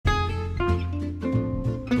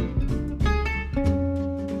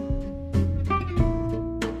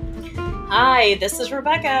Hi, this is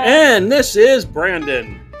Rebecca. And this is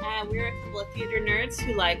Brandon. And we're a couple of theater nerds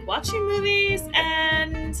who like watching movies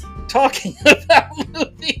and talking about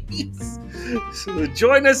movies. So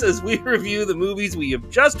join us as we review the movies we have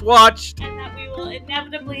just watched and that we will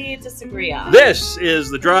inevitably disagree on. This is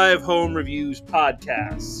the Drive Home Reviews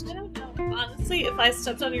podcast. I don't know, honestly, if I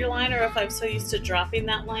stepped on your line or if I'm so used to dropping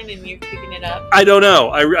that line and you're keeping it up. I don't know.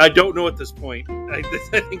 I don't know at this point. I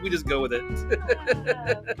think we just go with it.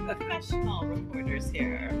 Professional reporters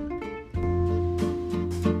here.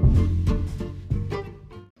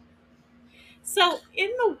 So, in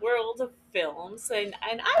the world of films, and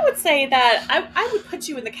I would say that I would put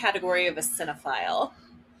you in the category of a cinephile.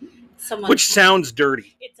 Which sounds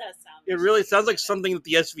dirty. It does sound It really sounds like something that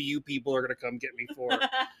the SVU people are going to come get me for.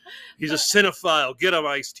 He's a cinephile. Get him,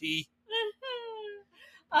 Ice-T.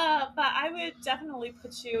 But I would definitely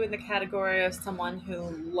put you in the category of someone who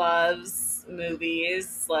loves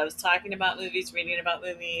movies, loves talking about movies, reading about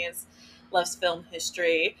movies, loves film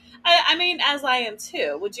history. I mean, as I am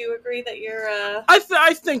too. Would you agree that you're?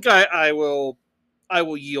 I think I will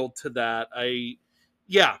yield to that. I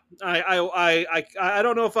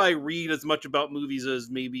don't know if I read as much about movies as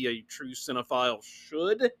maybe a true cinephile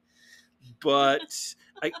should, but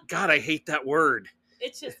I hate that word.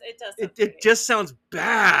 It does. It just sounds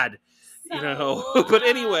bad, so, But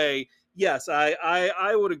anyway, yes,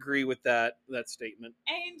 I would agree with that statement.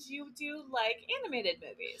 And you do like animated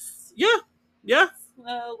movies. Yeah.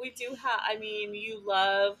 We do have. I mean, you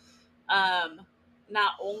love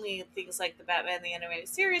not only things like the Batman the Animated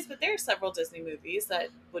Series, but there are several Disney movies that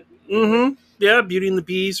would. Yeah, Beauty and the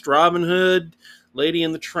Beast, Robin Hood, Lady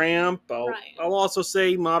and the Tramp. I'll also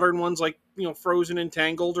say modern ones like Frozen and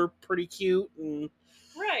Tangled are pretty cute and.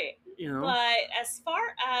 Right. But as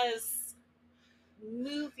far as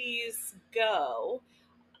movies go,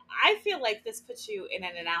 I feel like this puts you in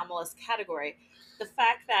an anomalous category. The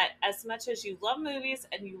fact that as much as you love movies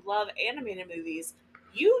and you love animated movies,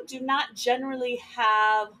 you do not generally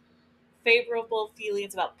have favorable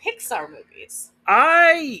feelings about Pixar movies.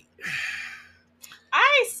 I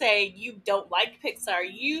say you don't like Pixar.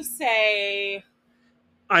 You say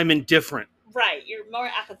I'm indifferent. Right. You're more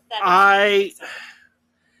apathetic.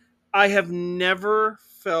 I have never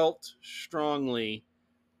felt strongly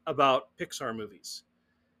about Pixar movies.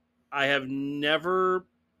 I have never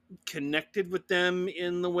connected with them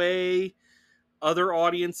in the way other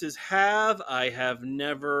audiences have. I've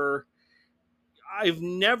never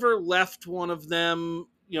left one of them,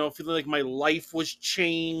 feeling like my life was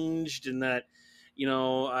changed and that,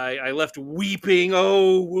 I left weeping.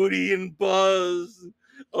 Oh, Woody and Buzz.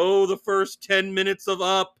 Oh, the first 10 minutes of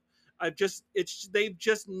Up. They've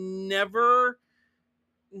just never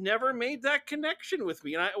made that connection with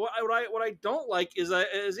me. And what I don't like is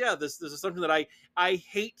this is something that I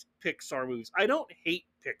hate Pixar movies. I don't hate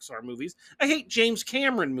Pixar movies. I hate James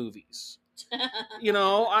Cameron movies.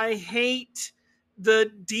 I hate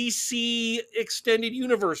the DC extended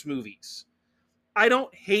universe movies. I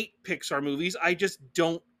don't hate Pixar movies. I just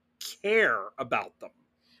don't care about them.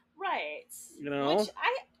 Right. Which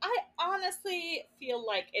I honestly feel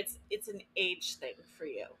like it's an age thing for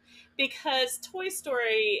you. Because Toy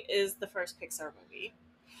Story is the first Pixar movie.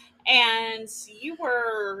 And you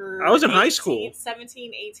were... I was in high school.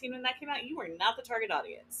 17, 18 when that came out. You were not the target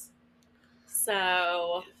audience.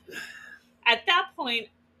 So, at that point,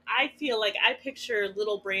 I feel like I picture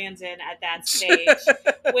little Brandon at that stage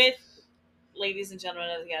with, ladies and gentlemen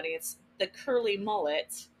of the audience, the curly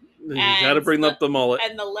mullet. You got to bring up the mullet.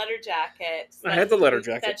 And the letter jacket. I had the letter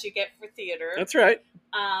jacket. That you get for theater. That's right.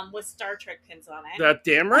 With Star Trek pins on it. That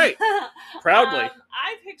damn right. Proudly.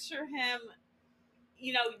 I picture him,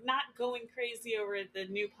 not going crazy over the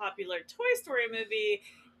new popular Toy Story movie,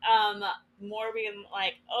 more being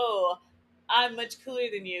like, oh, I'm much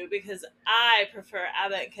cooler than you because I prefer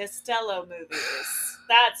Abbott and Costello movies.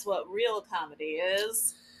 That's what real comedy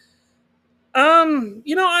is.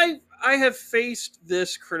 I have faced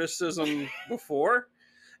this criticism before.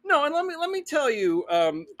 No, and let me tell you,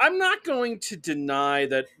 I'm not going to deny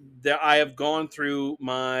that I have gone through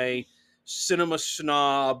my cinema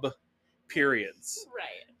snob periods.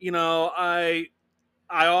 Right. I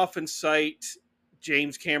often cite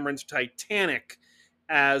James Cameron's Titanic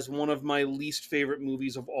as one of my least favorite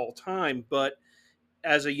movies of all time, but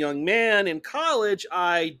as a young man in college,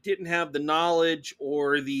 I didn't have the knowledge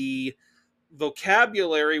or the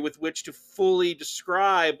vocabulary with which to fully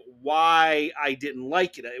describe why I didn't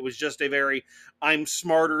like it. It was just a very, I'm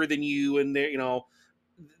smarter than you, and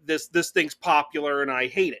this thing's popular and I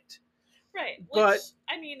hate it. Right. But Which,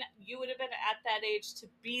 I mean, you would have been at that age to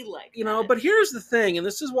be like you know, that. but here's the thing, and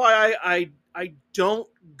this is why I don't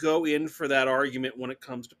go in for that argument when it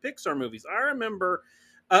comes to Pixar movies. I remember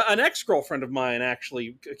an ex girlfriend of mine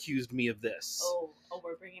actually accused me of this. Oh,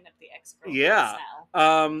 we're bringing up the ex girlfriends Yeah.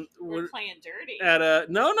 now. We're We're playing dirty. at a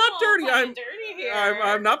no, not Oh, dirty. playing dirty I'm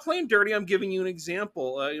here. not playing dirty. I'm giving you an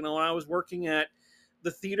example. You know, when I was working at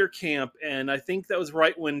the theater camp, and I think that was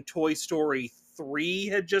right when Toy Story 3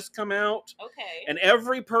 had just come out, Okay. and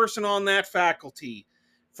every person on that faculty,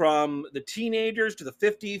 from the teenagers to the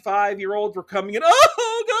 55-year-olds, were coming in.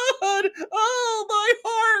 Oh God! Oh my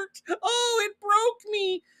heart! Oh, it broke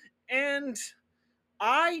me! And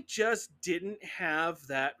I just didn't have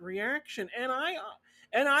that reaction, and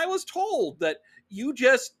I was told that you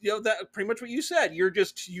just, you know, that pretty much what you said. You're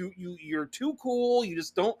just you're too cool. You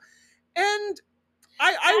just don't. And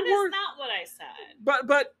I That is work, not what I said.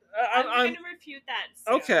 but I'm I'm going to refute that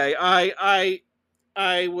soon. okay.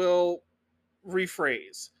 I will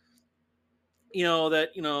rephrase. You know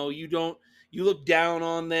that, you know, you don't, you look down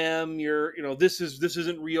on them. You're, you know, this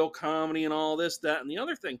isn't real comedy and all this, that, and the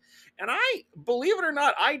other thing. And I, believe it or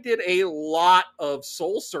not, I did a lot of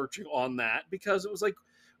soul searching on that, because it was like,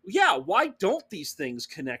 yeah, why don't these things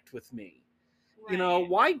connect with me? You know, Right.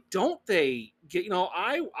 why don't they get, you know,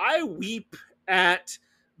 I weep at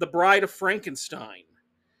The Bride of Frankenstein.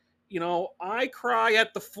 You know, I cry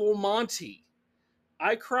at The Full Monty.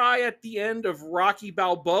 I cry at the end of Rocky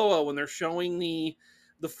Balboa when they're showing the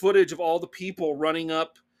footage of all the people running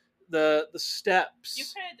up the You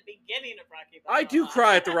steps. cried at the beginning of Rocky I do Balboa.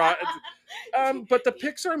 cry at the rock. But the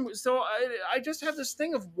Pixar, so I just have this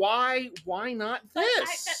thing of why not But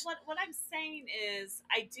this? what I'm saying is,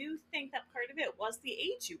 I do think that part of it was the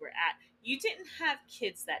age you were at. You didn't have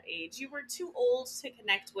kids that age. You were too old to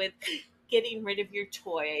connect with getting rid of your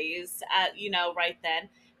toys. Right then.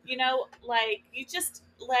 Like you just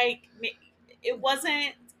like it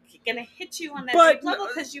wasn't gonna hit you on that But deep level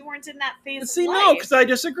because you weren't in that phase of see, no, life. because I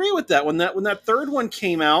disagree with that. When that third one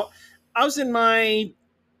came out, I was in my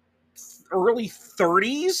early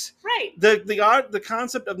 30s. Right. The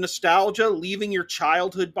concept of nostalgia, leaving your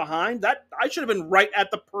childhood behind, that I should have been right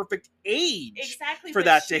at the perfect age Exactly, for but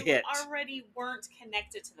that to you hit. already weren't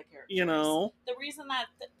connected to the characters. You know, The reason that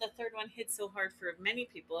the third one hit so hard for many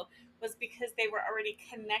people was because they were already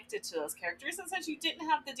connected to those characters, and since you didn't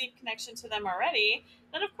have the deep connection to them already,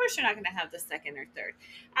 then of course you're not going to have the second or third.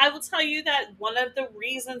 I will tell you that one of the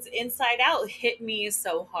reasons Inside Out hit me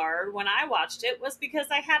so hard when I watched it was because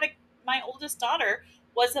my oldest daughter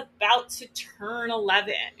was about to turn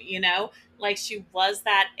 11, like she was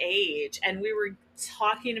that age, and we were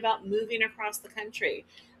talking about moving across the country.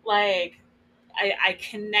 Like I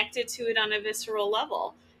connected to it on a visceral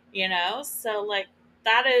level, so like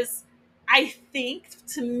that is, I think,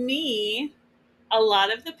 to me, a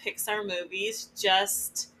lot of the Pixar movies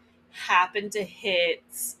just happen to hit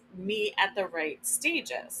me at the right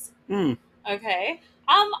stages. mm. Okay.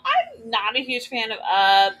 I'm not a huge fan of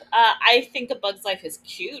Up. I think A Bug's Life is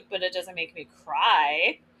cute, but it doesn't make me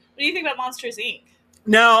cry. What do you think about Monsters Inc?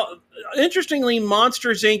 Now, interestingly,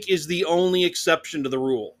 Monsters Inc. is the only exception to the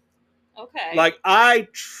rule. Okay. Like, I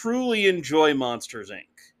truly enjoy Monsters Inc.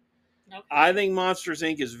 Okay. I think Monsters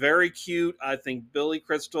Inc. is very cute. I think Billy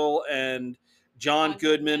Crystal and John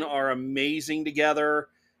Goodman are amazing together.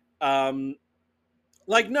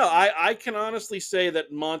 No, I can honestly say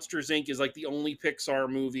that Monsters Inc. is like the only Pixar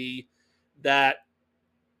movie that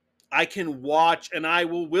I can watch, and I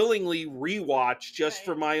will willingly rewatch just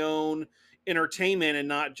for my own entertainment, and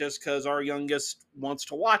not just because our youngest wants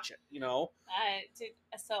to watch it,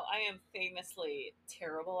 So I am famously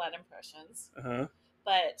terrible at impressions, Uh-huh.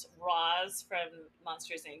 but Roz from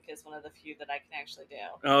Monsters Inc. is one of the few that I can actually do.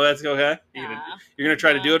 Oh, that's okay. You're gonna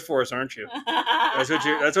try to do it for us, aren't you?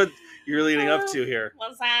 That's what you're leading up to here.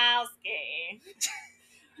 Wazowski.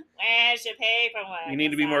 Where's your paperwork? You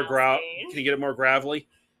need to be more Can you get it more gravelly?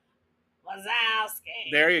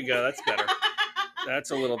 Wazowski. There you go. That's better.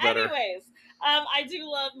 That's a little better. Anyways, I do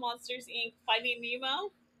love Monsters Inc. Finding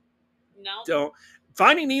Nemo. No. Don't.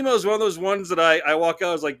 Finding Nemo is one of those ones that I walk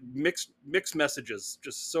out as like mixed messages.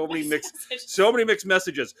 Just so many mixed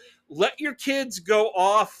messages. Let your kids go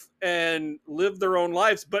off and live their own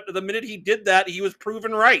lives. But the minute he did that, he was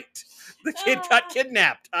proven right. The kid got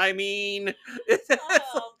kidnapped. I mean,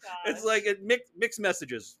 it's like mixed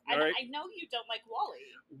messages. All right? I know you don't like Wall-E.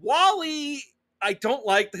 Wall-E, I don't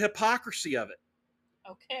like the hypocrisy of it.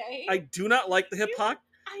 Okay. I do not like the hypocrisy.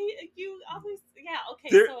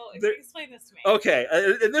 Explain this to me. Okay,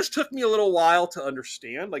 and this took me a little while to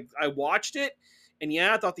understand. Like, I watched it, and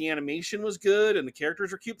I thought the animation was good, and the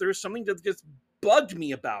characters were cute. There was something that just bugged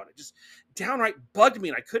me about it. Just downright bugged me,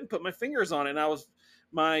 and I couldn't put my fingers on it. And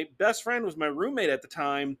my best friend was my roommate at the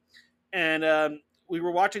time, and we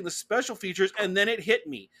were watching the special features, and then it hit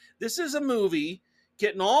me. This is a movie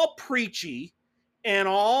getting all preachy and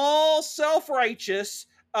all self-righteous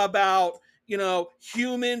about,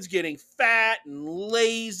 humans getting fat and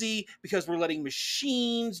lazy because we're letting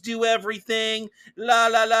machines do everything, la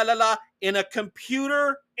la la la la, in a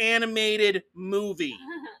computer animated movie.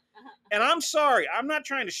 And I'm sorry, I'm not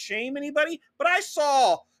trying to shame anybody, but I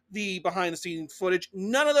saw the behind the scenes footage.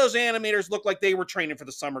 None of those animators looked like they were training for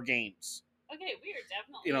the summer games. Okay, we are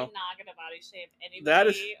definitely not gonna body shame anybody that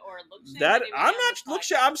is, or look shame that anybody. I'm not look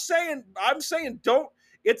shame. I'm saying don't.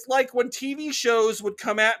 It's like when TV shows would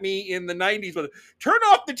come at me in the 90s with, turn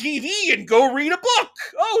off the TV and go read a book.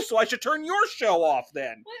 Oh, so I should turn your show off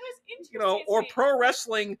then. Well, it was interesting. Or pro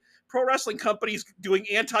wrestling companies doing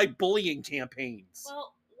anti-bullying campaigns.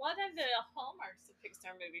 Well, one of the hallmarks of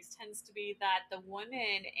Pixar movies tends to be that the women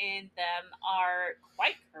in them are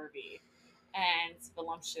quite curvy and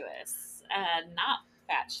voluptuous and not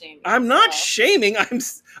fat shaming. I'm not shaming.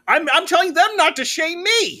 I'm telling them not to shame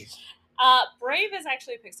me. Brave is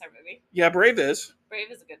actually a Pixar movie. Yeah, Brave is.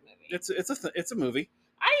 Brave is a good movie. It's a movie.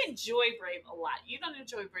 I enjoy Brave a lot. You don't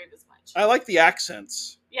enjoy Brave as much. I like the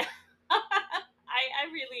accents. Yeah. I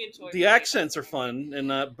really enjoy the Brave. Accents are fun, and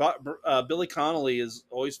Billy Connolly is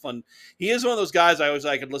always fun. He is one of those guys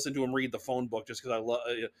I could listen to him read the phone book just because I love,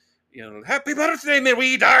 happy birthday, my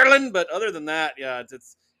wee darling. But other than that, yeah,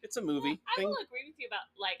 it's a movie. I will agree with you about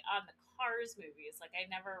on the Cars movies. I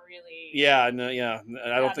never really. Yeah, no, yeah,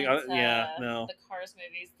 I don't think. No. The Cars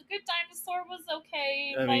movies. The Good Dinosaur was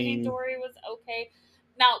okay. Finding Dory was okay.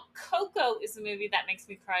 Now, Coco is a movie that makes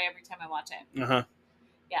me cry every time I watch it.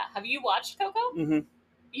 Yeah, have you watched Coco? Mm-hmm.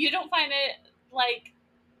 You don't find it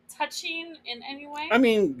touching in any way? I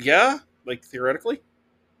mean, yeah, theoretically.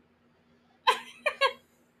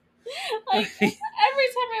 Every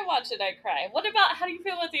time I watch it, I cry. How do you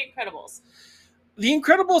feel about The Incredibles? The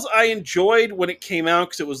Incredibles I enjoyed when it came out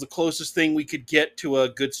because it was the closest thing we could get to a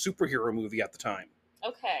good superhero movie at the time.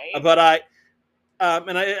 Okay. But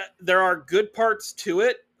there are good parts to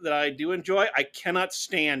it that I do enjoy. I cannot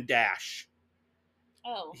stand Dash.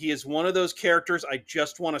 Oh. He is one of those characters I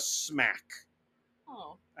just want to smack.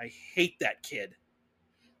 Oh. I hate that kid.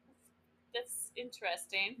 That's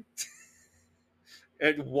interesting.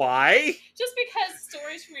 And why? Just because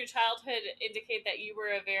stories from your childhood indicate that you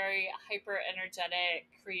were a very hyper-energetic,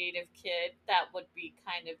 creative kid that would be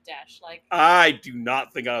kind of Dash-like. I do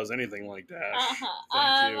not think I was anything like Dash.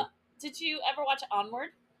 Thank you. Did you ever watch Onward?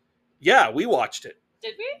 Yeah, we watched it.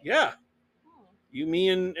 Did we? Yeah. Oh. You, me,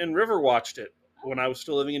 and River watched it when I was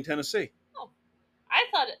still living in Tennessee. Oh. I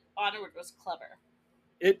thought Onward was clever.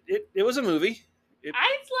 It was a movie.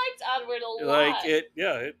 I liked Onward a lot.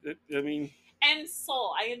 I mean... And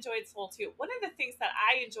Soul. I enjoyed Soul too. One of the things that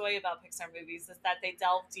I enjoy about Pixar movies is that they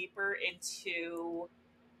delve deeper into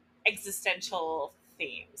existential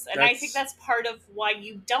themes. And I think that's part of why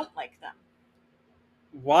you don't like them.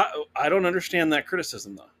 Why? I don't understand that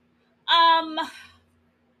criticism, though.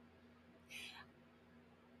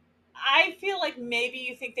 I feel like maybe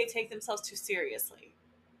you think they take themselves too seriously.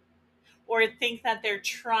 Or think that they're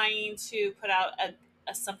trying to put out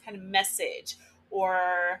some kind of message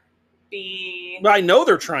or... But I know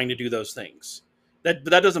they're trying to do those things. But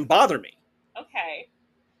that doesn't bother me. Okay.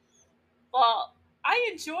 Well, I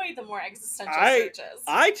enjoy the more existential searches.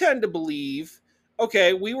 I tend to believe.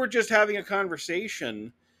 Okay, we were just having a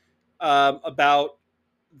conversation about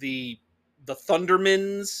the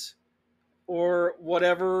Thundermans or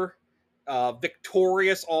whatever,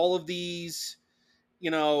 Victorious. All of these,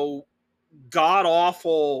 god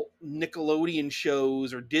awful Nickelodeon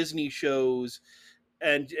shows or Disney shows.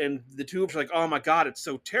 And the two of us are like, oh my God, it's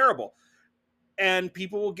so terrible. And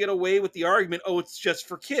people will get away with the argument, oh, it's just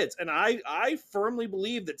for kids. And I firmly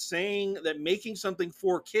believe that making something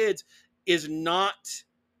for kids is not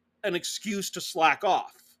an excuse to slack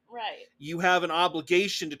off. Right. You have an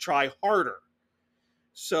obligation to try harder.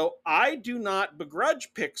 So I do not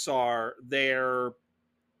begrudge Pixar their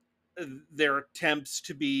attempts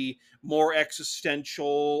to be more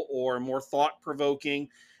existential or more thought-provoking.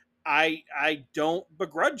 I don't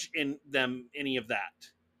begrudge in them any of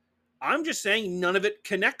that. I'm just saying none of it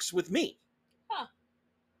connects with me. Huh.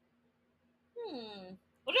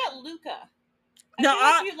 What about Luca?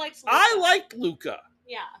 I liked Luca.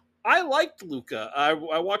 Yeah. I liked Luca. I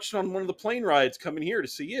watched it on one of the plane rides coming here to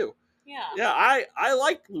see you. Yeah. Yeah, I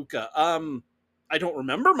liked Luca. I don't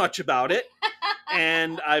remember much about it,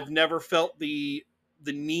 and I've never felt the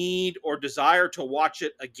need or desire to watch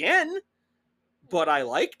it again. but I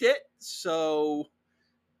liked it. So,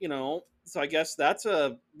 so I guess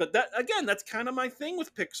but that, again, that's kind of my thing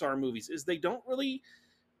with Pixar movies, is they don't really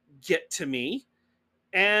get to me.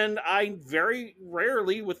 And I very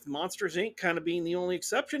rarely, with Monsters Inc. kind of being the only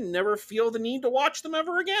exception, never feel the need to watch them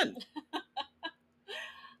ever again.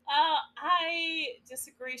 I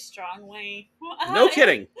disagree strongly. No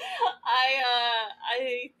kidding.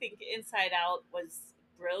 I think Inside Out was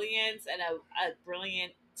brilliant and a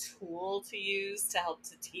brilliant tool to use to help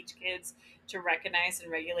to teach kids to recognize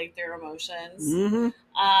and regulate their emotions. Mm-hmm.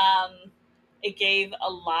 It gave a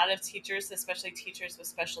lot of teachers, especially teachers with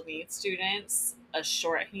special needs students, a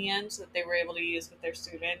shorthand that they were able to use with their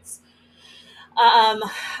students.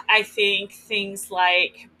 I think things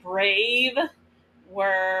like Brave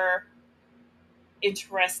were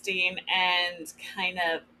interesting and kind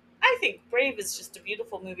of, I think Brave is just a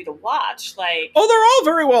beautiful movie to watch. Like, oh, they're all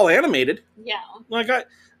very well animated. Yeah. Like,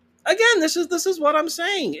 again, this is what I'm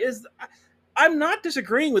saying, is I'm not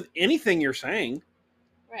disagreeing with anything you're saying.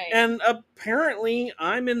 Right. And apparently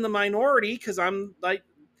I'm in the minority, because I'm like,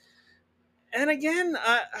 and again,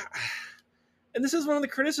 and this is one of the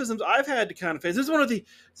criticisms I've had to kind of face. This is one of the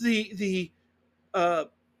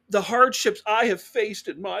hardships I have faced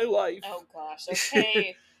in my life. Oh gosh.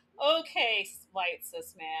 Okay. Okay, white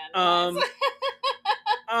cis man.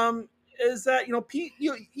 Is that,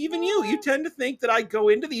 you tend to think that I go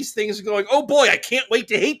into these things going, oh boy, I can't wait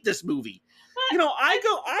to hate this movie. Sometimes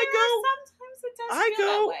it does feel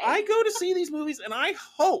that way. I go to see these movies, and I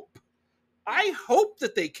hope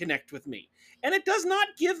that they connect with me. And it does not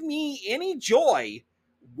give me any joy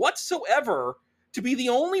whatsoever to be the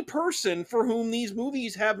only person for whom these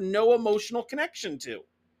movies have no emotional connection to.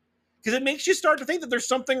 Because it makes you start to think that there's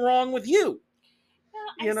something wrong with you.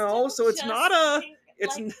 So it's not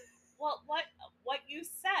well, what you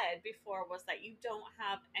said before was that you don't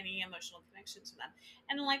have any emotional connection to them.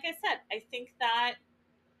 And like I said, I think that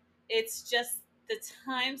it's just the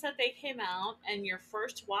times that they came out and your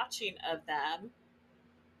first watching of them,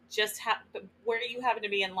 just where you happen to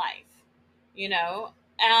be in life, and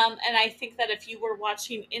I think that if you were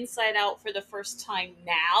watching Inside Out for the first time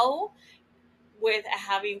now, with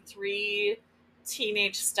having 3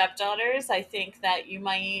 teenage stepdaughters, I think that you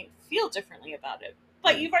might feel differently about it.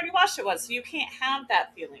 But you've already watched it once, so you can't have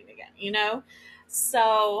that feeling again,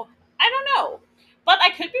 So I don't know, but I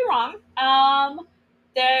could be wrong.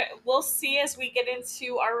 We'll see as we get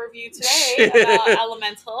into our review today about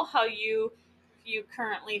Elemental, how you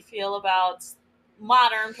currently feel about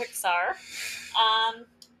modern Pixar.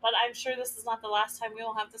 But I'm sure this is not the last time we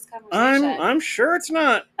will have this conversation. I'm sure it's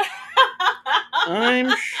not. I'm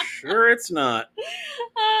sure it's not.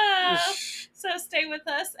 So stay with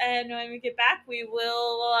us, and when we get back, we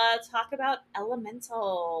will talk about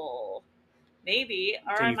Elemental. Maybe,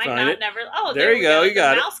 or I might not it? never. Oh, there you go. You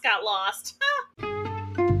got it. The mouse got lost.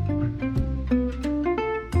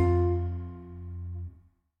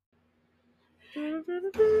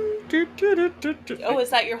 Oh, is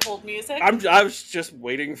that your hold music? I was just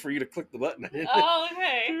waiting for you to click the button. Oh,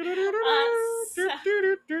 okay.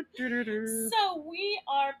 So we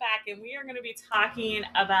are back, and we are going to be talking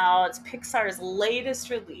about Pixar's latest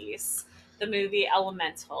release, the movie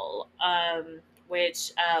Elemental,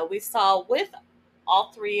 which we saw with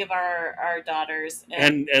all 3 of our daughters.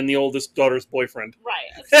 And the oldest daughter's boyfriend.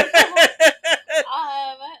 Right.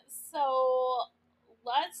 So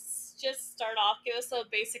let's just start off. Give us a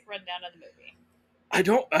basic rundown of the movie. I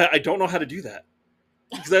don't know how to do that.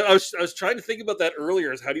 Because I was trying to think about that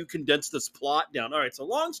earlier, is how do you condense this plot down? All right, so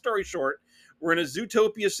long story short, we're in a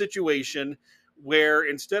Zootopia situation where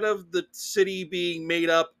instead of the city being made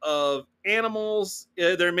up of animals,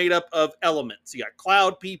 they're made up of elements. You got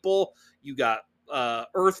cloud people, you got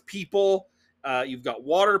earth people, you've got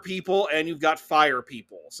water people, and you've got fire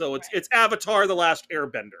people. So it's Avatar: The Last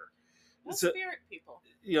Airbender. Spirit people.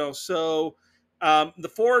 So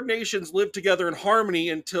the 4 nations lived together in harmony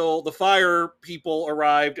until the fire people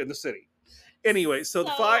arrived in the city. Anyway, so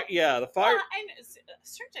the fire.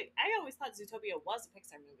 Certainly, I always thought Zootopia was a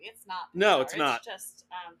Pixar movie. It's not. Pixar. No, it's not.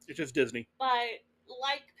 It's just Disney. But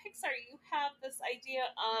like Pixar, you have this idea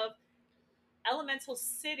of Elemental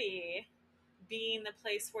City being the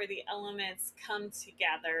place where the elements come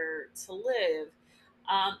together to live.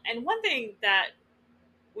 And one thing that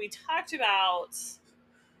we talked about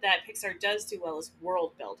that Pixar does do well is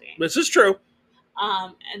world building. This is true.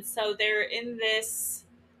 And so they're in this,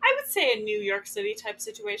 I would say, a New York City type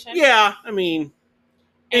situation. Yeah, I mean,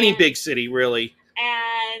 any big city, really.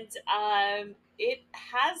 And it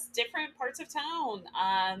has different parts of town.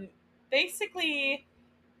 Basically,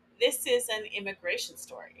 this is an immigration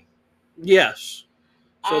story. Yes.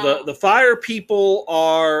 So the fire people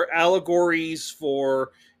are allegories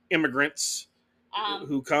for immigrants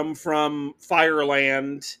who come from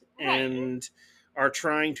Fireland and are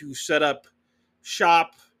trying to set up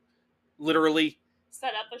shop, literally.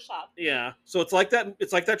 Set up a shop. Yeah. So it's like that.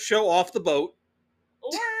 It's like that show Off the Boat.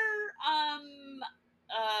 Or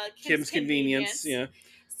Kim's Convenience. Yeah.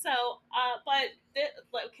 So,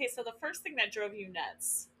 okay. So the first thing that drove you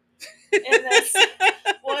nuts in this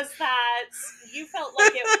was that you felt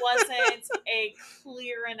like it wasn't a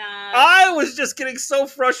clear enough. I was just getting so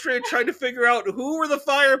frustrated trying to figure out who were the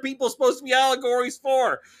fire people supposed to be allegories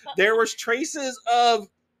for. There was traces of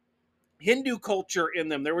Hindu culture in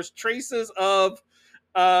them. There was traces of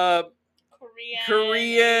Korean,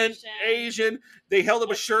 Asian. They held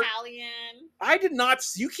up a shirt. Italian. I did not.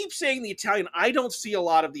 You keep saying the Italian. I don't see a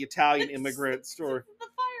lot of the Italian immigrant story. The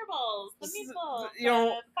fireballs, the meatballs,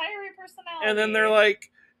 fiery personality. And then they're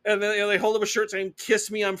like, and then they hold up a shirt saying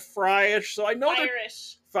 "Kiss me, I'm Fryish." So I know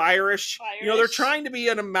Fire-ish. They're trying to be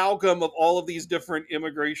an amalgam of all of these different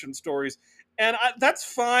immigration stories, and that's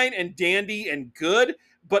fine and dandy and good.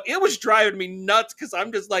 But it was driving me nuts because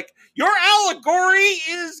I'm just like, your allegory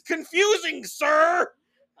is confusing, sir.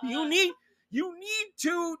 You need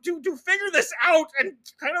to figure this out and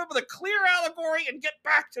kind of with a clear allegory and get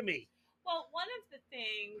back to me. Well, one of the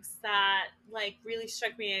things that really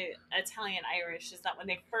struck me Italian Irish is that when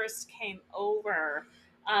they first came over,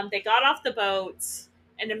 they got off the boat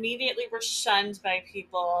and immediately were shunned by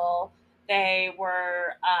people. They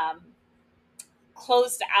were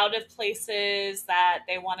closed out of places that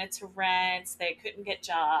they wanted to rent. They couldn't get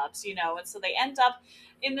jobs, and so they end up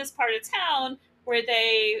in this part of town where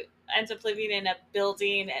they end up living in a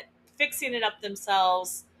building and fixing it up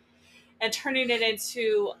themselves and turning it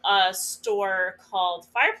into a store called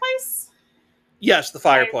Fireplace. Yes, the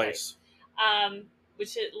Fireplace.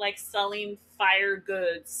 Which is selling fire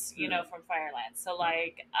goods, from Fireland. So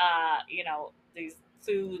these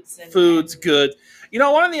foods and good.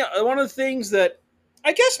 One of the things that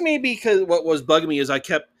I guess maybe because what was bugging me is I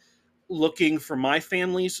kept looking for my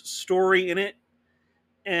family's story in it,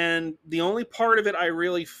 and the only part of it I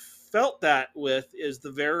really felt that with is the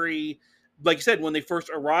very, like you said, when they first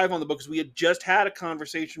arrive on the book, because we had just had a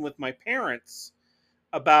conversation with my parents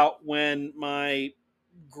about when my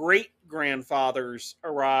great grandfathers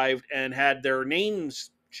arrived and had their names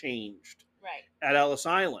changed at Ellis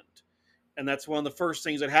Island. And that's one of the first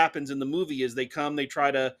things that happens in the movie is they come, they try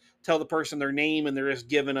to tell the person their name, and they're just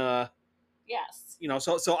given a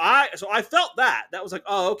So I felt that was like,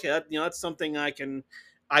 oh, okay, that's something I can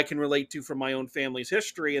relate to from my own family's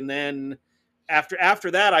history. And then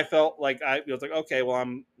after that, I felt like I was like, okay, well,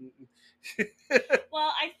 I'm.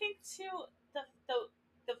 Well, I think too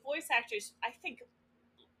the voice actors. I think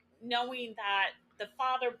knowing that the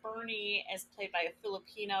father Bernie is played by a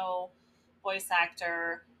Filipino voice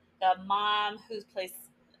actor, the mom who plays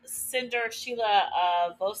Cinder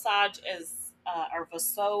Sheila Vosaj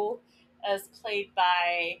Voso is played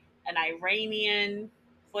by an Iranian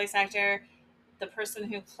voice actor. The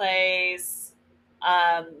person who plays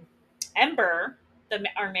Ember,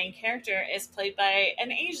 our main character, is played by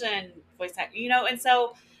an Asian voice actor. And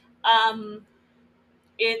so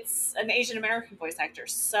it's an Asian American voice actor.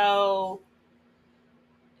 So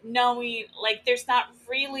knowing there's not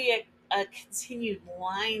really a continued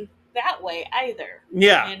line that way either.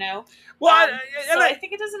 Yeah. Well, I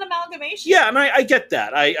think it is an amalgamation. Yeah, and I get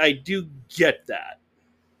that. I do get that.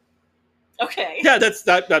 Okay. Yeah, that's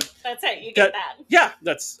it. You get that. Yeah,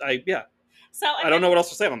 So I don't know what else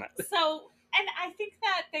to say on that. So, and I think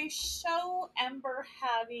that they show Ember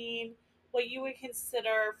having what you would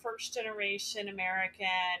consider first generation American,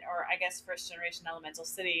 or I guess first generation Elemental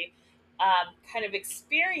City, kind of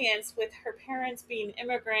experience with her parents being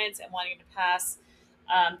immigrants and wanting to pass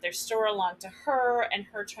their store along to her, and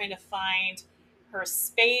her trying to find her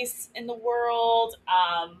space in the world,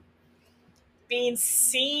 being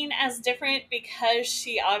seen as different because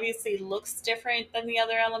she obviously looks different than the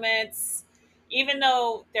other elements, even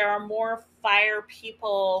though there are more fire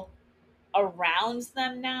people around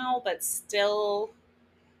them now, but still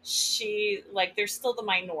they're still the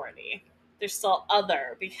minority. They're still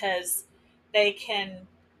other because the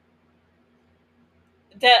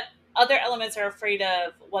other elements are afraid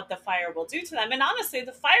of what the fire will do to them. And honestly,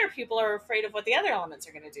 the fire people are afraid of what the other elements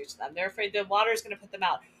are going to do to them. They're afraid the water is going to put them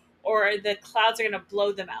out, or the clouds are going to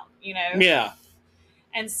blow them out, Yeah.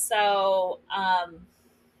 And so,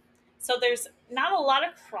 so there's not a lot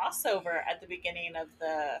of crossover at the beginning of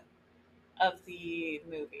the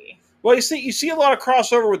movie. Well, you see a lot of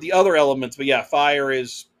crossover with the other elements, but yeah, fire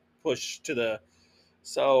is pushed to the.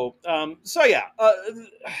 So yeah.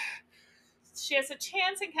 she has a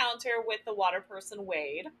chance encounter with the water person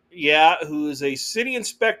Wade. Yeah, who is a city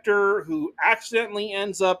inspector who accidentally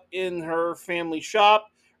ends up in her family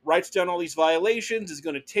shop, writes down all these violations, is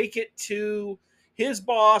going to take it to his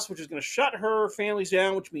boss, which is going to shut her families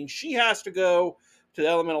down, which means she has to go to the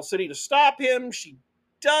elemental city to stop him. She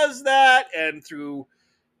does that, and through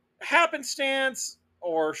happenstance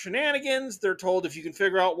or shenanigans, they're told if you can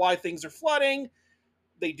figure out why things are flooding,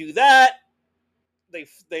 they do that.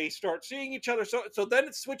 They start seeing each other. So then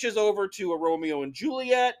it switches over to a Romeo and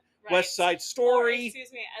Juliet, right. West Side Story. Or,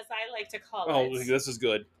 excuse me, as I like to call it. Oh, this is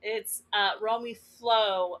good. It's Romy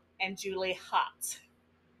Flo and Julie Hot.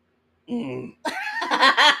 Mm.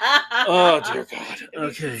 Oh dear God.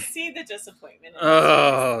 Okay. You can see the disappointment.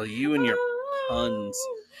 Oh, you and your puns.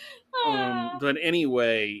 But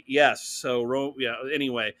anyway, yes. So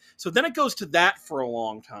Anyway, so then it goes to that for a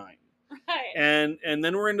long time. Right. And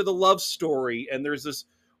then we're into the love story, and there's this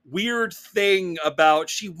weird thing about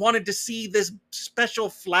she wanted to see this special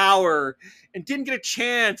flower and didn't get a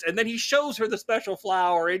chance, and then he shows her the special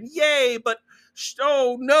flower, and yay, but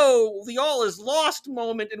oh no, the all is lost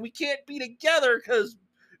moment, and we can't be together because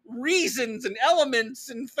reasons and elements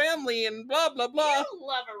and family and blah blah blah. You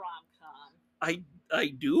love a rom-com. I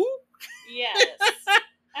do? Yes.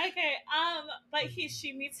 Okay, but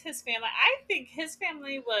she meets his family. I think his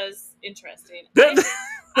family was interesting.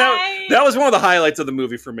 That was one of the highlights of the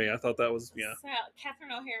movie for me. I thought that was So Catherine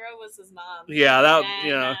O'Hara was his mom. Yeah,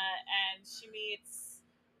 and she meets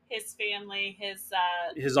his family,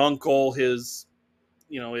 his uncle, his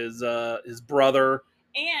brother,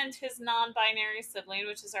 and his non-binary sibling,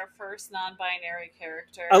 which is our first non-binary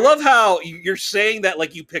character. I love how you're saying that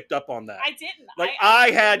like you picked up on that. I didn't. Like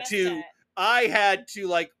I had to. I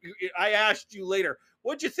asked you later,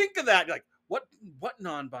 what'd you think of that? You're like, what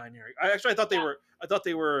non-binary? I thought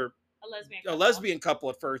they were a lesbian couple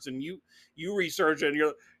at first, and you research it, and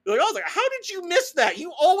you're like, I was like, how did you miss that?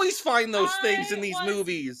 You always find those things in these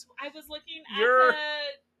movies. I was looking at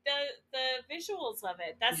the visuals of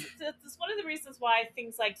it. That's one of the reasons why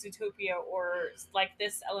things like Zootopia or like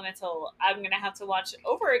this Elemental, I'm gonna have to watch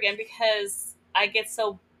over again because I get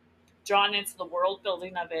so drawn into the world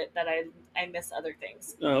building of it that I miss other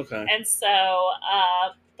things. Oh, okay. And so,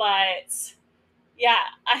 but yeah,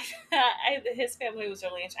 his family was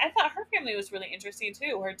really interesting. I thought her family was really interesting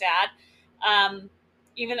too. Her dad,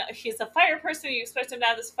 even though he's a fire person, you expect him to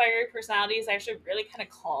have this fiery personality. He's actually really kind of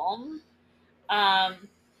calm,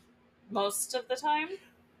 most of the time.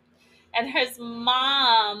 And his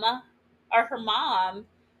mom, or her mom,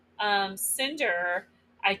 Cinder,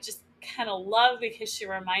 I just kind of love because she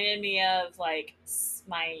reminded me of like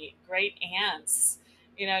my great aunts,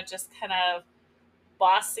 just kind of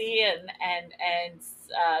bossy and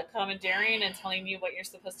commandeering and telling you what you're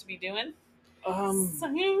supposed to be doing.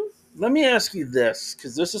 Let me ask you this,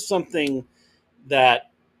 because this is something that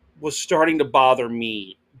was starting to bother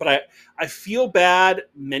me, but I feel bad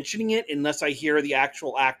mentioning it unless I hear the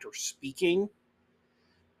actual actor speaking.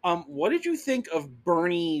 What did you think of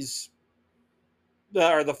Bernie's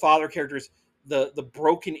or the father character's the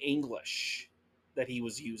broken English that he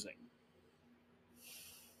was using?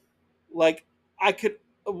 Like,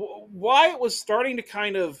 why it was starting to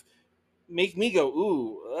kind of make me go,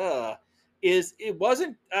 ooh, is it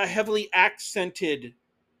wasn't a heavily accented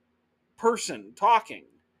person talking.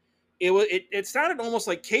 It sounded almost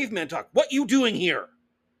like caveman talk. What you doing here?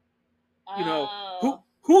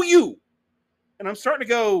 Who you? And I'm starting to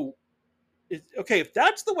go, okay, if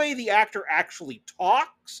that's the way the actor actually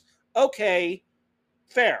talks, okay,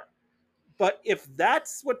 fair. But if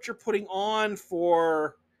that's what you're putting on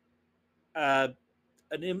for an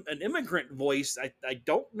immigrant voice, I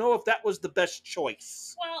don't know if that was the best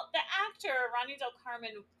choice. Well, the actor, Ronnie Del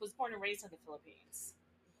Carmen, was born and raised in the Philippines.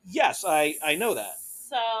 Yes, I know that.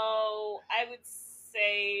 So I would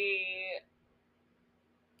say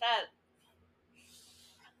that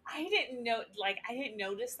I didn't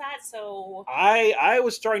notice that. So I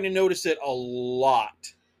was starting to notice it a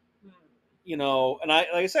lot. And like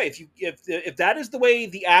I say, if that is the way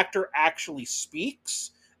the actor actually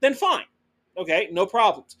speaks, then fine, okay, no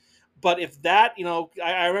problems. But if that,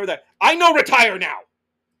 I remember that I know retire now.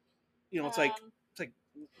 It's like I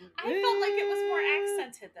felt like it was more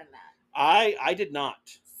accented than that. I did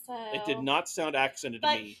not. So, it did not sound accented to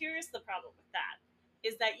me. But here's the problem with that,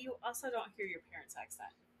 is that you also don't hear your parents' accent.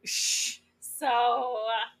 So,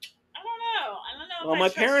 I don't know. Well, my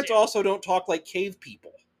parents also don't talk like cave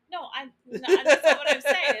people. No, that's not what I'm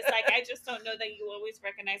saying. It's like, I just don't know that you always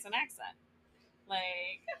recognize an accent.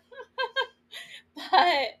 Like,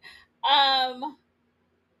 but,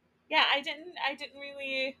 yeah, I didn't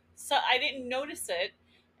really, so I didn't notice it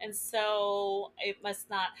and so it must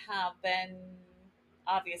not have been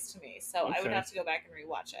obvious to me. So I would Okay. have to go back and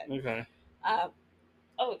rewatch it. Okay. Uh,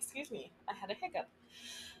 oh, excuse me, I had a hiccup.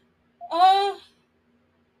 Uh,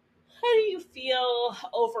 how do you feel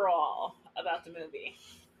overall about the movie?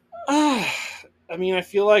 I mean, I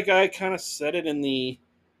feel like I kind of said it in the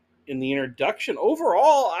introduction.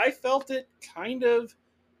 Overall, I felt it kind of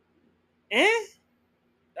eh.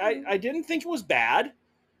 I didn't think it was bad.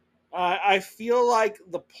 I feel like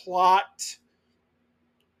the plot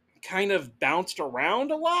kind of bounced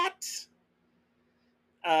around a lot.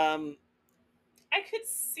 Um, I could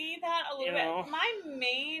see that a you little bit. know, My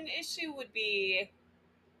main issue would be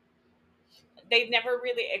they never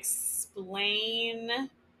really explain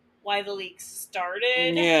why the leak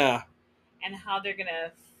started yeah. and how they're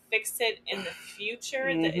gonna fix it in the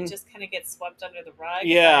future. That it Hmm. just kind of gets swept under the rug.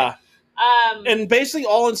 Yeah. But And basically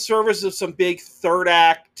all in service of some big third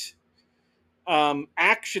act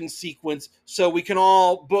action sequence, so we can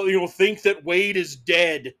all, think that Wade is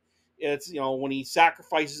dead. It's when he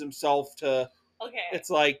sacrifices himself to. okay, It's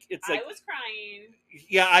like I was crying.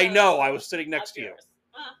 yeah, I know. I So was sitting next up to you, yours.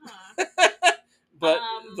 Uh huh. but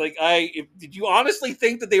like did you honestly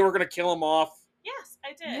think that they were going to kill him off? Yes, I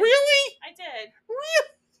did. Really? I did. Really?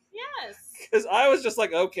 Yes. Because I was just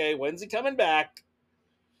like, okay, when's he coming back?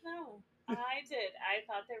 No, I did. I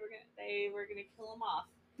thought they were gonna kill him off.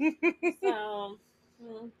 So,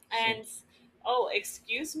 and oh,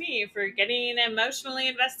 excuse me for getting emotionally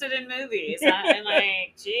invested in movies. I'm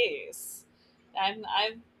like, jeez, I'm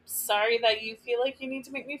sorry that you feel like you need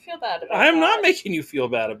to make me feel bad about I'm not that. making you feel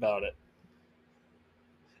bad about it.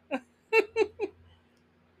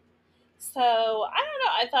 So I don't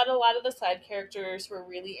know. I thought a lot of the side characters were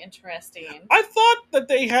really interesting. I thought that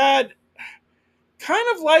they had kind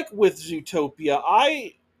of like with Zootopia.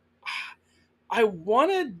 I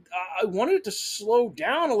wanted it to slow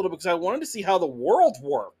down a little bit because I wanted to see how the world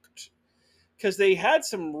worked, because they had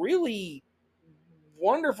some really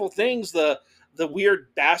wonderful things. The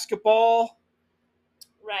weird basketball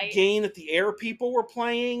Right. game that the air people were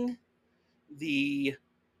playing, the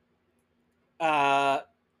uh,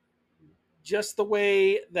 just the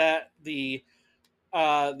way that the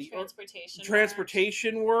Transportation worked.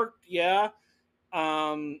 transportation worked. Yeah.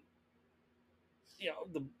 Um,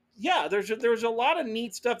 the yeah, there's a lot of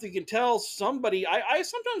neat stuff that you can tell somebody. I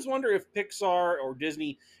sometimes wonder if Pixar or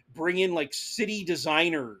Disney bring in like city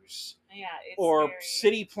designers Yeah, it's or very.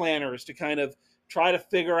 city planners to kind of try to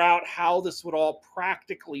figure out how this would all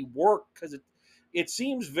practically work, because it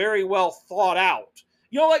seems very well thought out.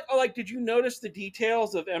 Like did you notice the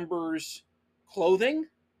details of Ember's clothing?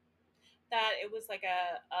 That it was like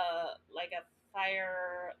a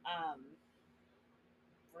fire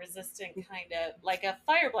resistant kind of like a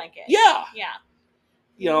fire blanket. Yeah, Yeah.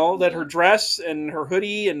 that her Mm-hmm. dress and her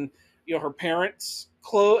hoodie and her parents'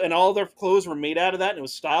 clothes and all their clothes were made out of that, and it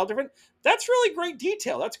was styled different. That's really great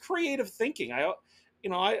detail. That's creative thinking. I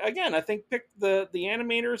think the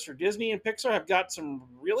animators for Disney and Pixar have got some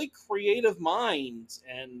really creative minds,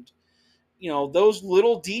 and those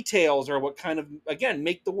little details are what kind of, again,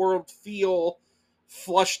 make the world feel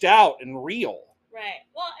flushed out and real. Right.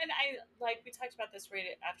 Well, and I like we talked about this right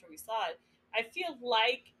after we saw it. I feel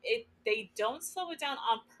like they don't slow it down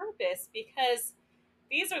on purpose because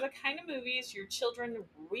these are the kind of movies your children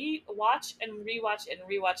watch and rewatch and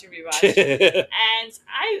rewatch and rewatch. And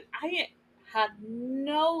I have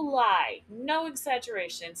no lie, no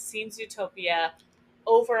exaggeration, seen Zootopia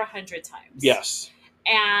over 100 times. Yes.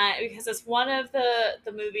 And because it's one of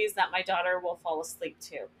the movies that my daughter will fall asleep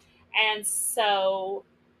to. And so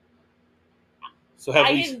So have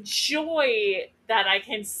I we? enjoy that I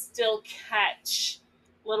can still catch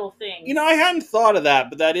little things. I hadn't thought of that,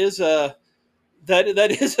 but that is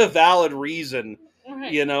a valid reason.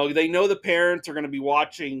 Right. They know the parents are going to be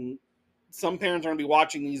watching. Some parents are going to be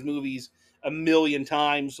watching these movies a million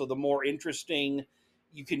times, so the more interesting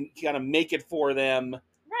you can kind of make it for them,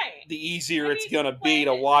 Right. the easier I it's mean, going to be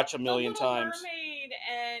when to watch a The million Little times. Mermaid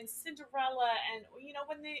and Cinderella, and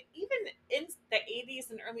when they even in the 80s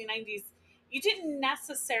and early 90s, you didn't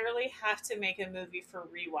necessarily have to make a movie for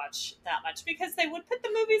rewatch that much because they would put the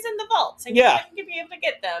movies in the vault and Yeah. you wouldn't be able to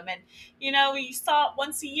get them. And you saw it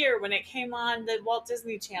once a year when it came on the Walt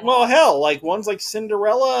Disney Channel. Well, hell, like ones like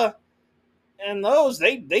Cinderella and those,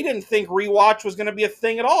 they didn't think rewatch was going to be a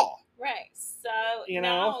thing at all. Right. So You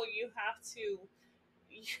know? now you have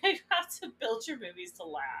to build your movies to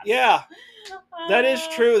last. Yeah. That is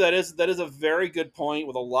true. That is a very good point.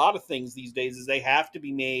 With a lot of things these days, is they have to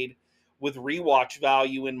be made with rewatch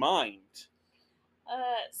value in mind.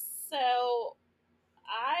 So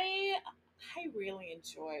I really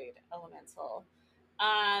enjoyed Elemental.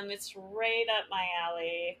 It's right up my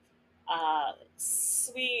alley.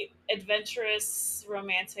 Sweet, adventurous,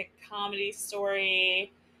 romantic comedy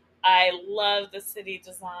story. I love the city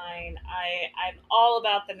design. I'm all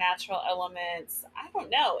about the natural elements. I don't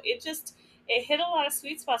know. It hit a lot of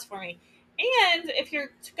sweet spots for me. And if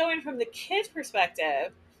you're going from the kid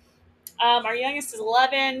perspective, our youngest is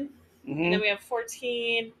 11, and then Mm-hmm. we have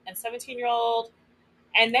 14 and 17-year old,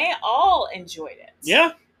 and they all enjoyed it.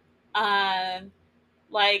 Yeah. Um,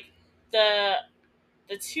 like the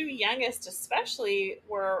the two youngest especially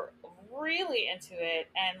were really into it,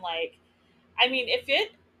 and like, I mean, if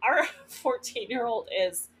it our 14-year-old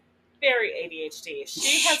is very ADHD.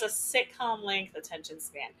 She has a sitcom length attention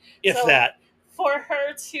span. If So that. for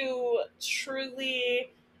her to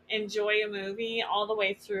truly enjoy a movie all the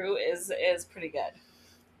way through is pretty good.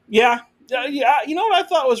 Yeah. Yeah. You know what I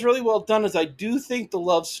thought was really well done is I do think the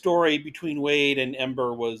love story between Wade and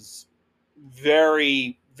Ember was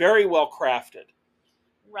very, very well crafted.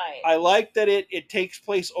 Right. I like that it takes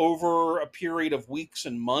place over a period of weeks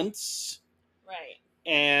and months, Right.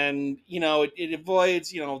 and it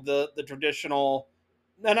avoids the traditional.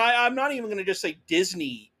 And I'm not even going to just say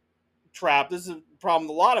Disney trap. This is a problem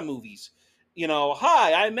with a lot of movies.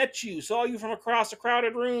 Hi, I met you, saw you from across a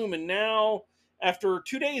crowded room, and now after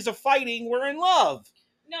 2 days of fighting, we're in love.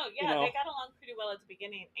 No, You yeah, they know, got along pretty well at the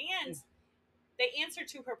beginning. And the answer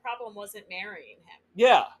to her problem wasn't marrying him.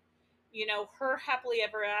 yeah. Her happily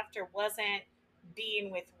ever after wasn't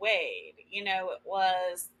being with Wade. It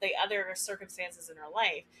was the other circumstances in her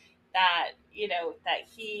life that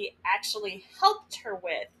he actually helped her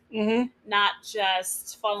with, Mm-hmm. not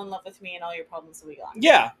just fall in love with me and all your problems will be gone.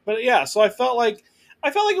 Yeah, but yeah. So I felt like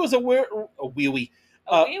it was a wee wee,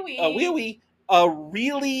 A wee a wee wee. wee, a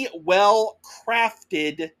really well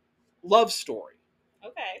crafted love story.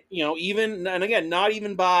 Okay. Even and again, not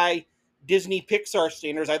even by Disney Pixar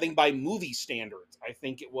standards. I think by movie standards, I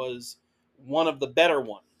think it was one of the better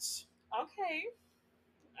ones. Okay.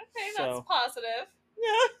 Okay, that's So positive.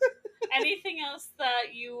 yeah. Anything else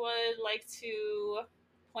that you would like to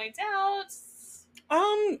point out?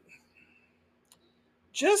 um,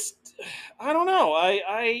 just I don't know.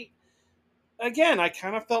 I again, I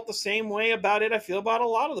kind of felt the same way about it. I feel about a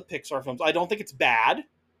lot of the Pixar films. I don't think it's bad.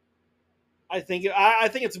 I think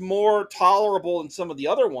it's more tolerable than some of the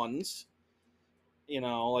other ones.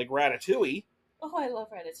 Like Ratatouille. Oh, I love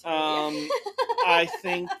Ratatouille. Um, I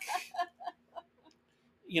think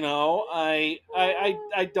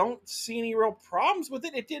I don't see any real problems with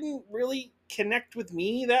it. It didn't really connect with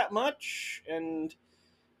me that much, and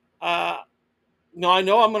uh, I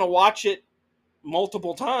know I'm going to watch it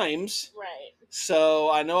multiple times, Right. so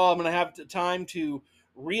I know I'm going to have the time to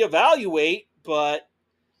reevaluate. But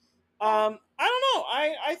I don't know.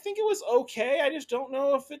 I think it was okay. I just don't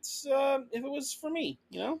know if it was for me.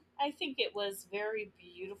 I think it was very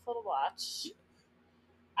beautiful to watch.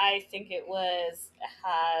 I think it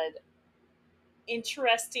had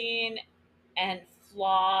interesting and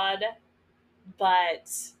flawed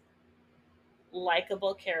but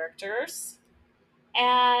likable characters.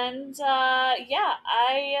 And yeah,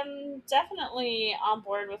 I am definitely on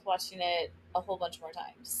board with watching it a whole bunch more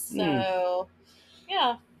times. Mm. So, yeah,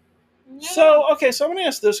 I don't know. So okay, so I'm going to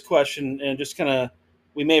ask this question, and just kind of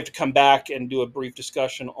we may have to come back and do a brief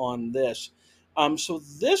discussion on this. So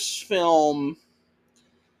this film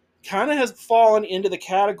kind of has fallen into the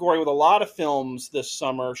category with a lot of films this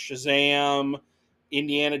summer: Shazam,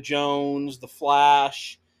 Indiana Jones, The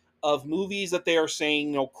Flash, of movies that they are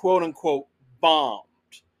saying, quote unquote, bombed,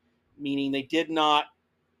 meaning they did not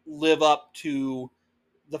live up to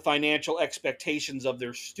the financial expectations of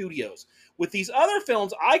their studios. With these other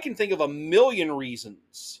films, I can think of a million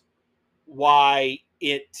reasons why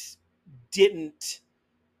it didn't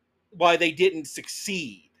why they didn't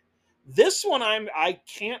succeed. This one I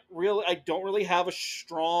don't really have a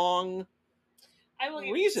strong I will give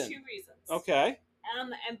you reason. two reasons. Okay.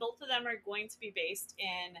 And both of them are going to be based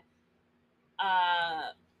in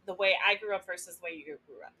the way I grew up versus the way you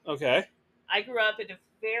grew up. Okay. I grew up in a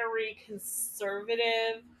very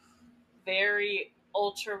conservative, very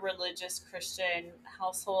ultra religious Christian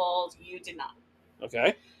household. You did not.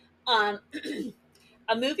 Okay. Um,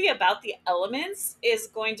 a movie about the elements is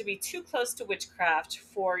going to be too close to witchcraft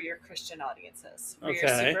for your Christian audiences, for your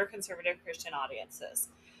Okay. super conservative Christian audiences.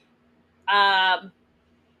 Um,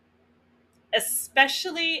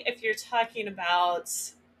 Especially if you're talking about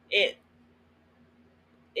it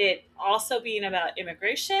it also being about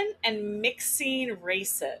immigration and mixing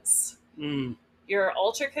races. Mm. Your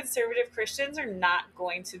ultra conservative Christians are not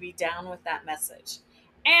going to be down with that message.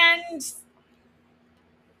 And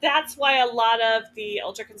that's why a lot of the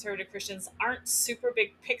ultra conservative Christians aren't super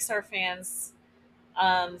big Pixar fans,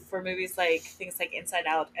 for movies like things like Inside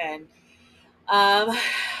Out um,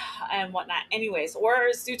 and whatnot. Anyways, or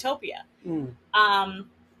Zootopia, Mm. um,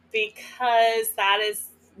 because that is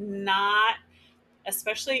not,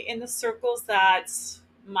 especially in the circles that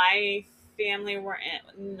my family were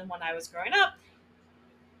in when I was growing up,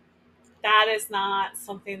 that is not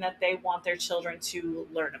something that they want their children to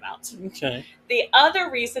learn about. Okay. The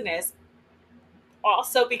other reason is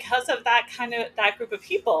also because of that group of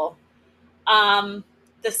people. Um,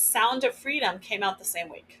 the Sound of Freedom came out the same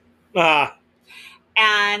week. Ah.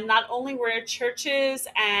 And not only were churches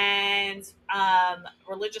and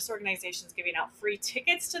religious organizations giving out free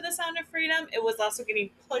tickets to the Sound of Freedom, it was also getting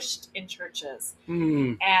pushed in churches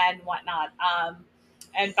Hmm. and whatnot,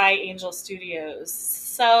 and by Angel Studios.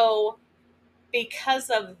 So, because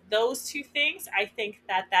of those two things, I think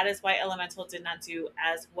that is why Elemental did not do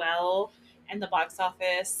as well in the box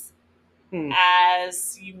office Hmm.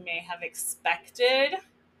 as you may have expected.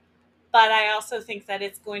 But I also think that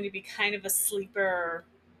it's going to be kind of a sleeper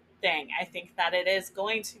thing. I think that it is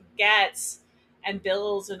going to get and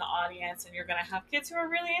build an audience, and you're going to have kids who are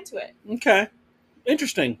really into it. Okay.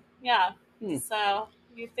 Interesting. Yeah. Hmm. So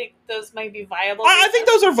you think those might be viable? I think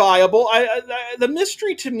those are viable. The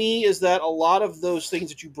mystery to me is that a lot of those things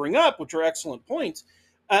that you bring up, which are excellent points,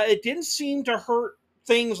 it didn't seem to hurt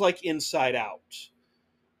things like Inside Out,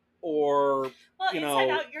 or well, you Inside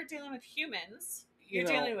know, Out, you're dealing with humans. You're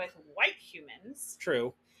dealing with white humans.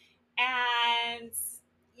 True. And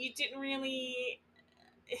you didn't really.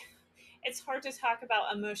 It's hard to talk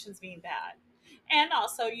about emotions being bad, and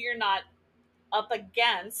also you're not up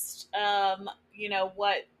against,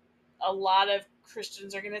 what a lot of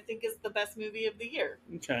Christians are going to think is the best movie of the year.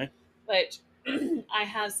 Okay. But I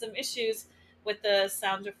have some issues with the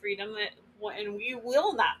Sound of Freedom, and we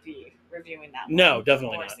will not be reviewing that one. No,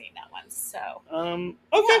 definitely or not. seeing that one. So, okay.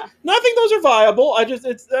 Yeah. No, I think those are viable.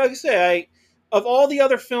 It's like I say, of all the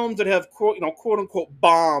other films that have quote unquote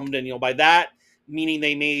bombed, and by that meaning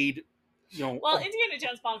they made, well, Indiana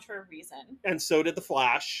Jones bombed for a reason. and so did The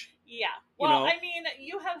Flash. Yeah. Well, I mean,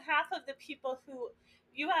 you have half of the people who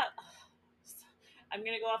you have. I'm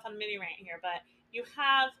going to go off on a mini rant here, but you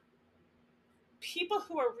have people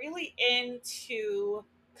who are really into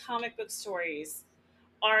comic book stories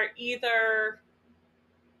are either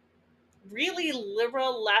really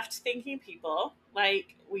liberal left thinking people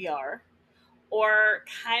like we are, or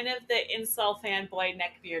kind of the incel fanboy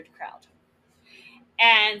neckbeard crowd.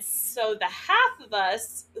 And so the half of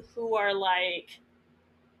us who are like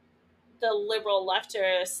the liberal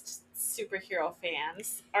leftist superhero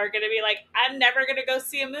fans are going to be like, I'm never going to go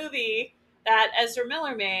see a movie that Ezra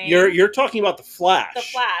Miller made. You're talking about The Flash. The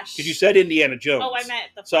Flash. Because you said Indiana Jones. Oh, I meant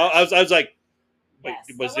The Flash. So I was like, wait,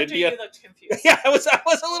 yes. was no India? You looked confused. Yeah, I was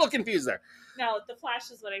a little confused there. No, The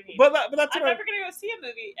Flash is what I mean. But that's I'm never going to go see a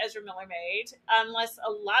movie Ezra Miller made unless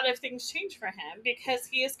a lot of things change for him, because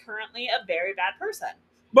he is currently a very bad person.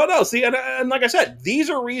 But no, see, and like I said, these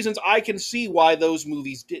are reasons I can see why those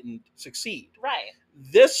movies didn't succeed. Right.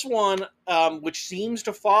 This one, which seems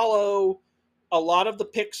to follow a lot of the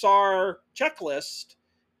Pixar checklist,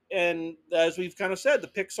 and as we've kind of said, the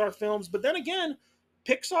Pixar films, but then again,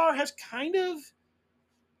 Pixar has kind of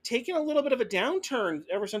taken a little bit of a downturn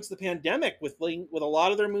ever since the pandemic with a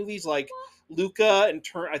lot of their movies, like Luca and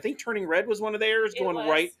I think Turning Red was one of theirs, going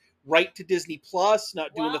right to Disney Plus,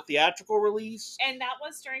 not doing the theatrical release. And that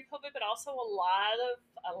was during COVID, but also a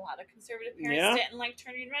lot of conservative parents didn't like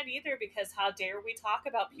Turning Red either, because how dare we talk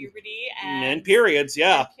about puberty and periods,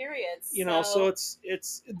 and periods. So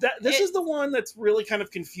it's this is the one that's really kind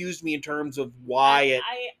of confused me in terms of why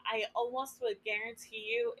I almost would guarantee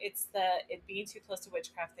you it's it being too close to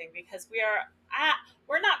witchcraft thing, because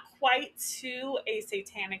we're not quite to a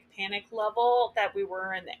satanic panic level that we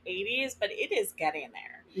were in the 80s, but it is getting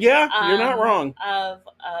there. Yeah, you're not wrong. Of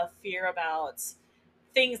fear about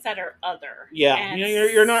things that are other. Yeah, and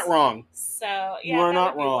you're not wrong. So yeah, you're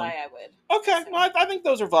not wrong. Why I would. Okay, well, I think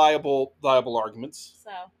those are viable arguments.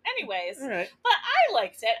 So, anyways, all right. But I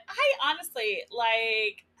liked it. I honestly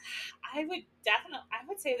I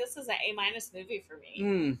would say this is an A- movie for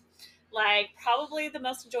me. Like, probably the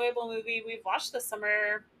most enjoyable movie we've watched this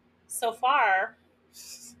summer so far.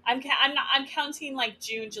 I'm counting like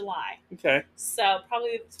June, July. Okay. So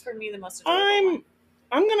probably for me the most enjoyable one.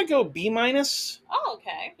 I'm gonna go B-. Oh,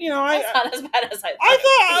 okay. That's not as bad as I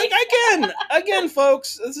thought. Again,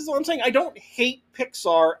 folks, this is what I'm saying. I don't hate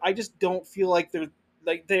Pixar. I just don't feel like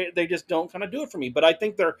they just don't kind of do it for me. But I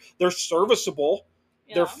think they're serviceable.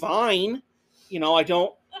 Yeah. They're fine. I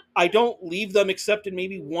don't. I don't leave them except in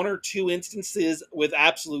maybe one or two instances with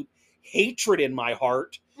absolute hatred in my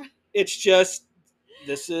heart. It's just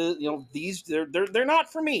this is these they're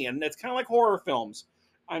not for me, and it's kind of like horror films.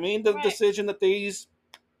 I made the Right. decision that these,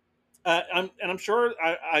 I'm sure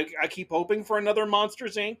I keep hoping for another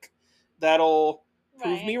Monsters Inc. that'll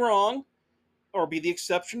prove Right. me wrong or be the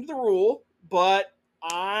exception to the rule. But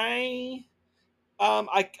I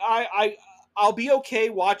I'll be okay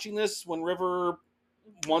watching this when River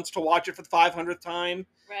Mm-hmm. wants to watch it for the 500th time.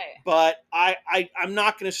 Right. But I'm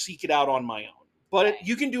not going to seek it out on my own. But Right.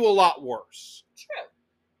 you can do a lot worse. True.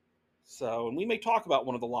 So, and we may talk about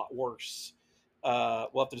one of the lot worse. We'll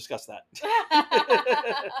have to discuss that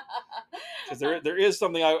because there is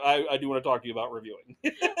something I do want to talk to you about reviewing.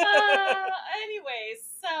 Anyways,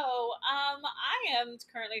 so I am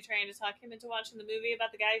currently trying to talk him into watching the movie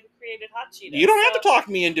about the guy who created Hot Cheetos. You don't have to talk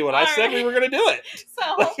me into it. I said right. we were going to do it. So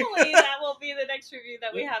hopefully that will be the next review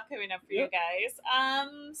that we have coming up for Yeah. you guys.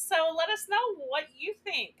 So let us know what you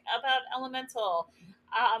think about Elemental.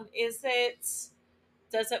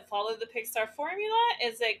 Does it follow the Pixar formula?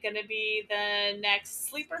 Is it going to be the next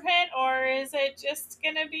sleeper hit, or is it just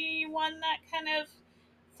going to be one that kind of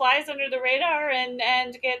flies under the radar and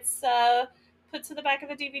gets put to the back of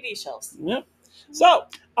the DVD shelves? Yep.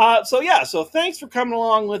 So thanks for coming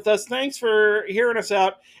along with us. Thanks for hearing us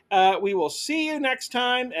out. We will see you next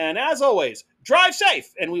time. And as always, drive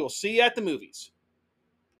safe, and we will see you at the movies.